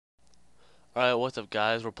Alright, what's up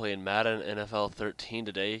guys? We're playing Madden NFL 13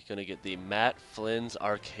 today. Gonna get the Matt Flynn's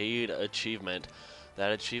Arcade achievement.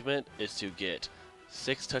 That achievement is to get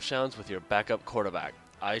 6 touchdowns with your backup quarterback.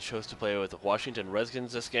 I chose to play with the Washington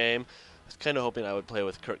Redskins this game. I was kind of hoping I would play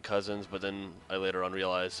with Kirk Cousins, but then I later on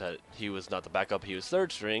realized that he was not the backup, he was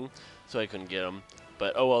third string, so I couldn't get him.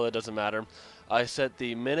 But oh well, it doesn't matter. I set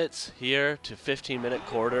the minutes here to 15-minute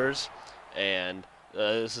quarters, and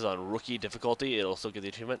this is on rookie difficulty. It'll still get the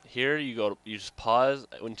achievement. Here you go. You just pause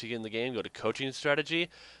when you get in the game. Go to coaching strategy,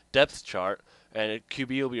 depth chart, and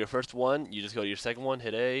QB will be your first one. You just go to your second one,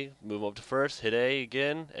 hit A, move up to first, hit A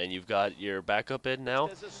again, and you've got your backup in now.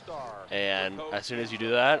 And as soon as you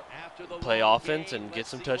do that, play offense and get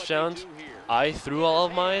some touchdowns. I threw all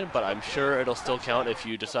of mine, but I'm sure it'll still count if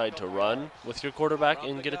you decide to run with your quarterback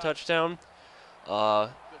and get a touchdown. Uh,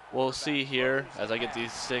 we'll see here as I get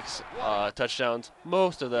these 6 touchdowns.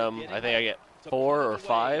 Most of them, I think I get 4 or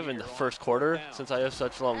 5 in the first quarter since I have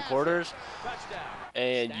such long quarters.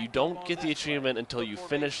 And you don't get the achievement until you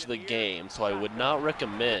finish the game, so I would not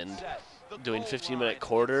recommend doing 15-minute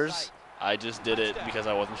quarters. I just did it because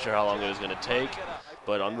I wasn't sure how long it was going to take.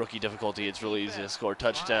 But on rookie difficulty, it's really easy to score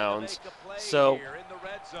touchdowns. So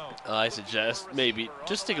I suggest maybe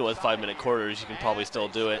just stick it with 5-minute quarters. You can probably still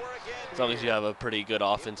do it as long as you have a pretty good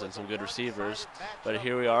offense and some good receivers. But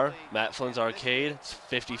here we are, Matt Flynn's Arcade. It's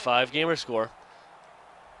 55 gamer score.